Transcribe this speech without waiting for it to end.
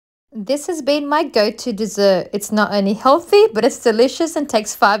This has been my go-to dessert. It's not only healthy, but it's delicious and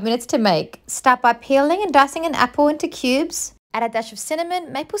takes 5 minutes to make. Start by peeling and dicing an apple into cubes. Add a dash of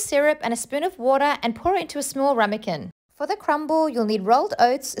cinnamon, maple syrup, and a spoon of water and pour it into a small ramekin. For the crumble, you'll need rolled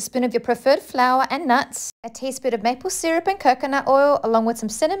oats, a spoon of your preferred flour and nuts, a teaspoon of maple syrup and coconut oil, along with some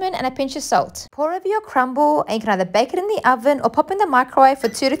cinnamon and a pinch of salt. Pour over your crumble and you can either bake it in the oven or pop in the microwave for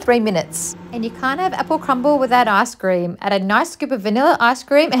 2 to 3 minutes. And you can't have apple crumble without ice cream. Add a nice scoop of vanilla ice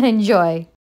cream and enjoy.